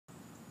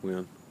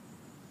When?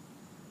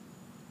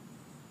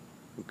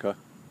 Okay. All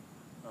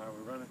right,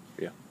 we're running?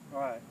 Yeah. All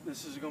right,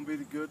 this is going to be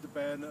the good, the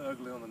bad, and the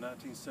ugly on the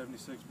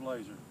 1976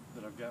 Blazer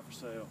that I've got for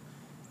sale.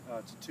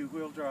 It's a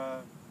two-wheel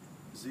drive,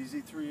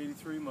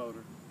 ZZ383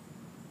 motor.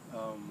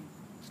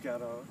 It's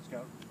got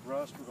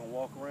rust. We're going to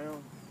walk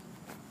around.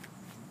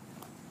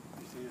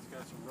 You see it's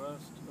got some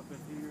rust up in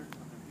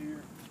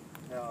here.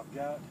 Now I've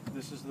got,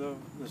 this is the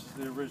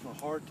original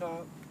hard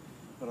top,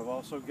 but I've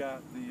also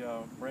got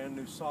the brand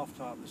new soft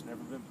top that's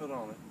never been put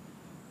on it.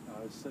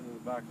 It's sitting in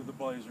the back of the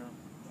Blazer.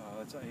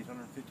 It's an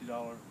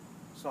 $850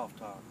 soft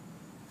top.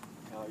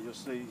 You'll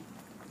see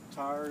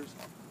tires,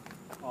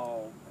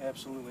 all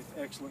absolutely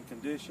excellent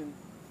condition.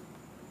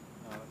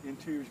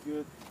 Interior's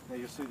good. Now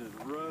you'll see there's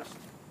rust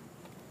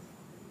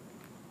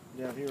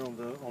down here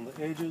on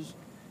the edges.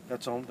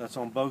 That's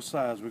on both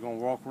sides. We're going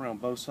to walk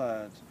around both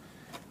sides.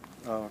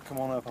 Come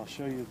on up. I'll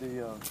show you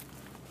the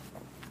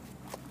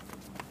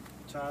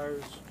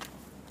tires.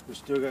 We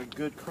still got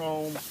good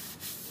chrome.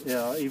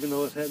 Yeah, even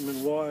though it hadn't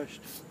been washed.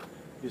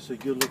 You see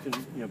good looking,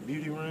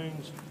 beauty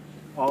rings.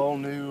 All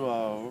new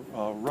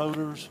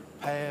rotors,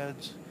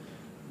 pads,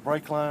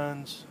 brake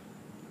lines,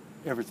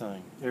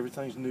 everything.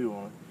 Everything's new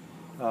on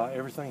it.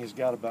 Everything has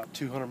got about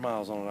 200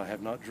 miles on it. I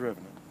have not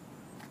driven it.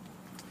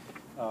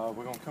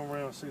 We're going to come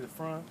around and see the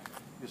front.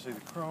 You see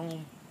the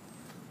chrome.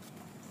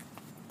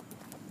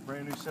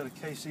 Brand new set of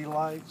KC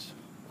lights.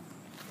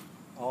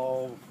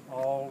 All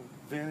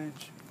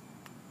vintage.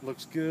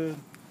 Looks good.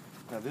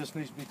 Now this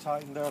needs to be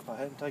tightened up. I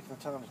hadn't taken the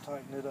time to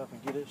tighten it up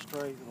and get it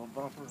straight. Little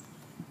bumper.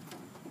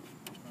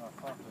 I'll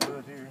pop the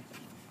hood here.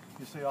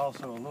 You see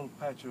also a little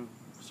patch of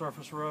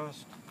surface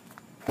rust.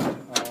 I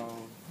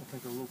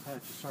think a little patch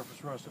of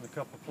surface rust in a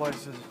couple of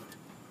places.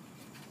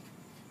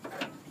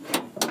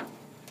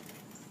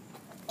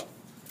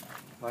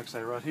 Like I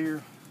say, right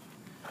here,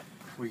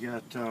 we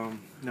got, now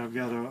I've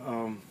got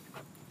a,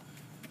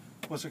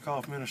 what's it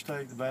called from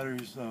Interstate? The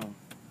battery's,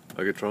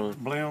 Megatron?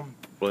 Blim.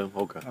 Blim,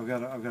 okay. I've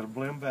got a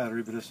Blim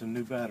battery, but it's a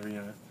new battery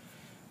in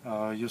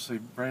it. You'll see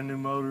brand new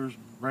motors,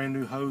 brand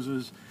new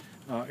hoses,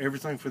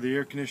 everything for the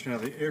air conditioner.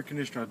 Now the air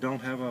conditioner, I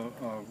don't have a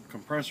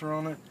compressor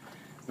on it,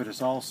 but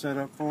it's all set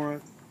up for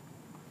it.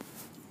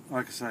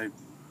 Like I say,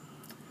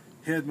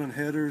 Hedman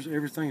headers,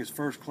 everything is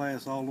first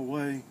class all the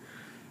way.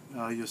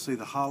 You'll see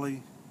the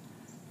Holley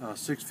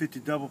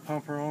 650 double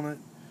pumper on it.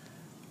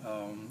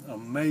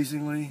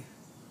 Amazingly,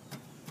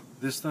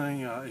 this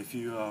thing, if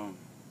you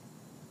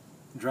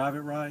drive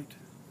it right,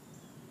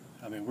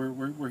 I mean,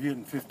 we're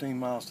hitting 15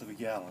 miles to the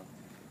gallon.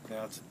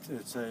 Now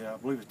it's a, I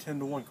believe, a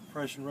 10-to-1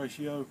 compression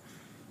ratio,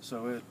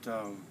 so it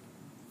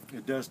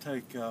does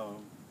take the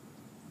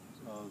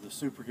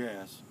super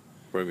gas,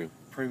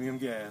 premium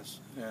gas,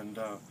 and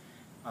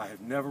I have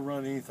never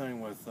run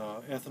anything with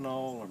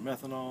ethanol or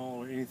methanol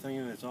or anything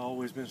in it. It's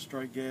always been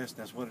straight gas.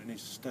 That's what it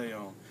needs to stay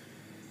on.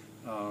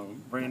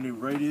 Brand new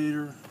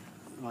radiator,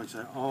 like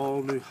I say,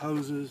 all new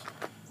hoses,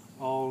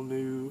 all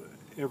new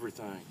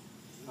everything.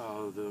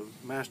 The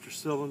master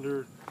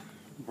cylinder,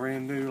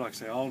 brand new, like I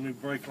say, all new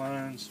brake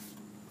lines.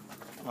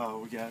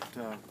 We got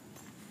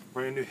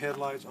brand new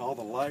headlights. All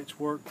the lights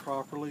work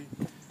properly.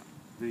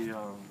 The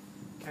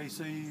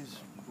KCs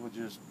will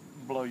just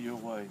blow you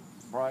away.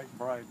 Bright,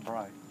 bright,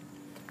 bright.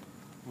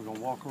 We're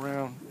gonna walk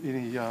around.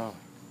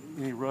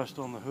 Any rust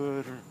on the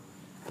hood or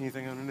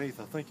anything underneath,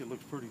 I think it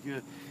looks pretty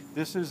good.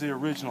 This is the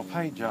original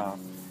paint job,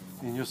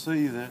 and you'll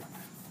see that,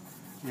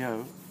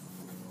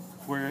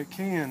 where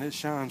it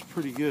shines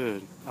pretty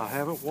good. I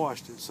haven't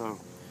washed it, so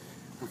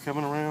we're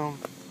coming around.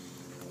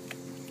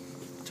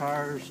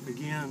 Tires,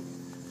 again,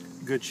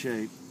 good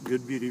shape,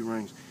 good beauty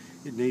rings.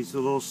 It needs the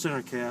little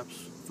center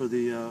caps for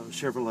the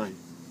Chevrolet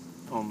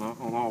on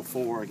all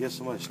four. I guess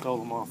somebody stole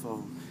them off of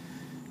them.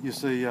 You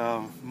see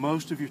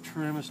most of your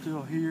trim is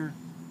still here.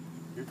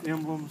 Your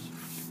emblems,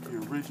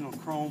 your original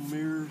chrome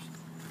mirrors.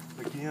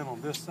 Again,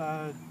 on this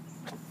side,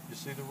 you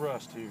see the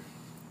rust here.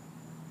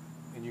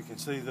 And you can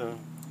see the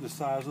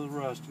size of the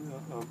rust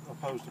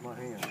opposed to my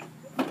hand.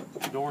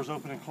 Doors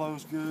open and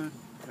close good.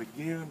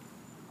 Again,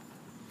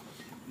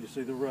 you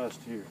see the rust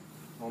here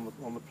on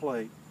the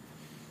plate.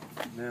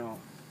 Now,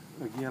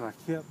 again, I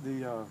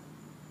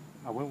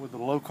went with the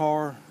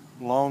Lokar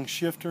long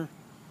shifter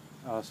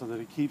so that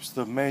it keeps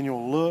the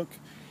manual look.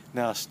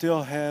 Now I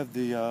still have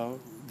the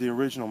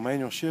original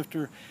manual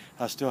shifter.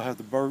 I still have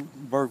the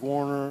Berg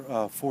Warner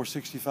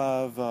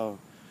 465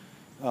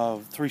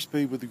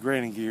 3-speed with the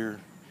granny gear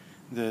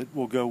that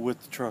will go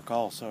with the truck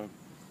also.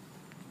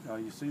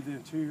 You see the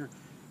interior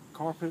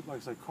carpet, like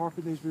I say,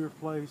 carpet needs to be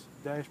replaced,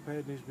 dash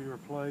pad needs to be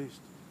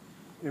replaced,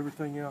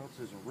 everything else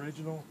is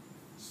original,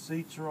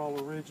 seats are all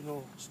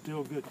original,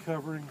 still good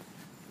covering.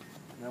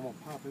 And I'm going to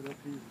pop it up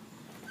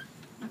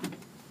here.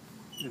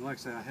 And like I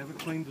say, I haven't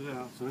cleaned it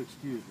out, so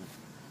excuse me.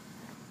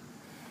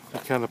 I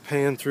kind of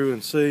pan through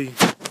and see.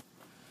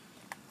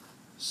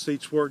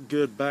 Seats work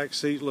good, back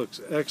seat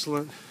looks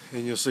excellent,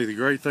 and you'll see the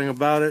great thing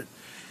about it,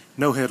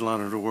 no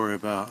headliner to worry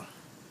about.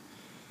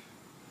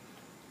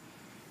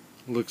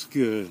 Looks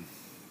good.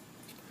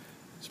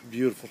 It's a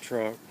beautiful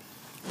truck.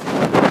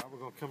 Now we're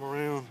going to come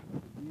around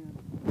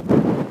again.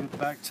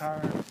 back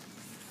tire.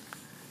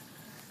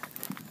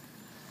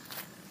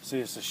 See,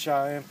 it's a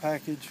Cheyenne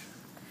package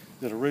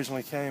that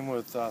originally came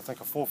with I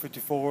think a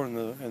 454 and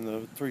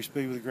the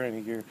 3-speed with the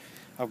granny gear.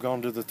 I've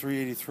gone to the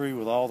 383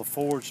 with all the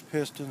forged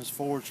pistons,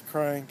 forged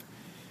crank,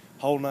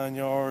 whole 9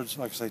 yards.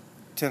 Like I say,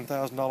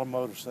 $10,000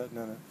 motor sitting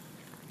in it.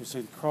 You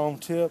see the chrome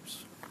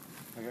tips.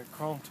 I got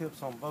chrome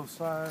tips on both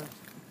sides.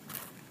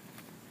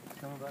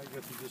 Coming back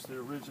with just the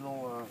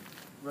original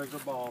regular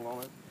ball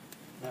on it.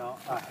 Now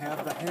I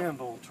have the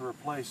handle to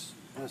replace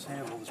this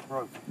handle that's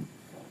broken.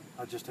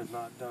 I just have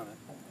not done it.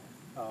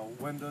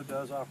 Window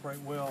does operate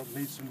well,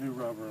 needs some new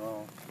rubber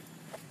on.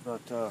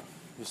 But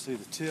you see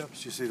the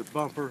tips, you see the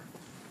bumper,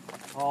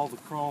 all the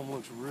chrome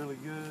looks really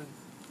good.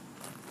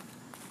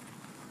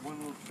 One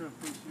little trim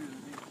piece here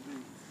that needs to be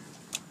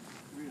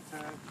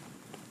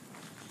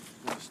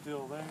reattached. It's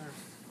still there.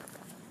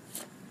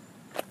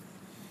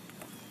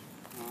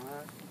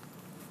 Alright,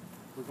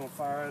 we're going to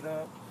fire it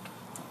up.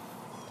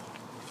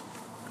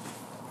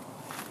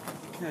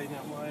 Okay,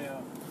 now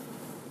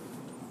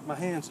my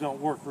hands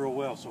don't work real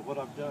well, so what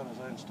I've done is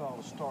I installed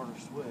a starter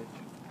switch.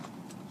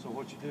 So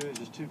what you do is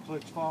just 2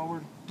 clicks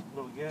forward, a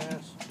little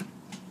gas.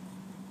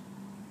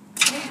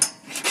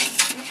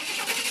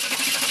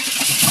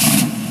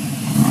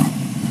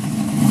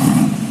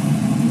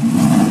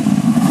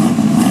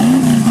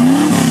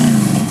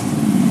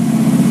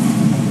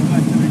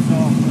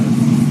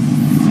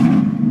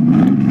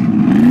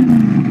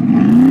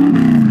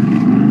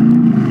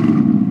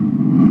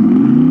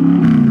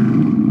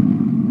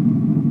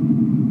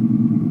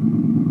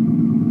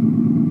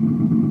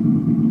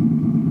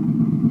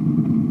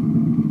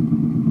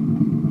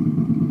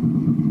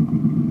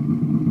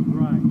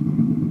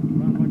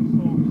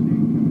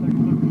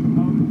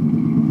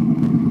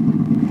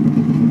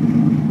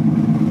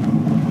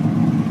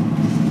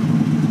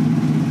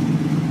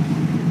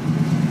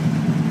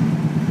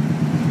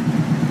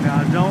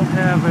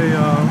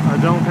 I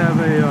don't have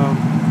a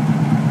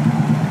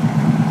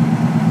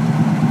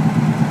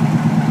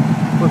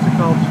what's it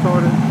called?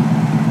 Start it.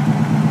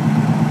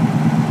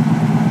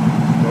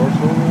 Start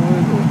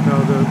solenoid or No,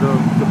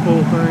 the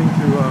full thing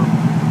to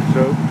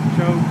choke?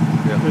 choke.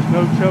 Yeah. There's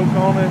no choke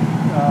on it.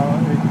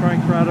 It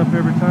cranks right up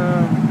every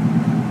time.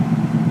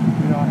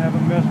 You know, I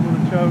haven't messed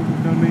with a choke.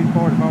 There's no need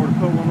for it. If I were to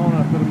put one on it,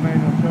 I'd put a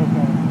manual choke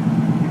on it.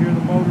 You hear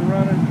the motor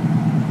running?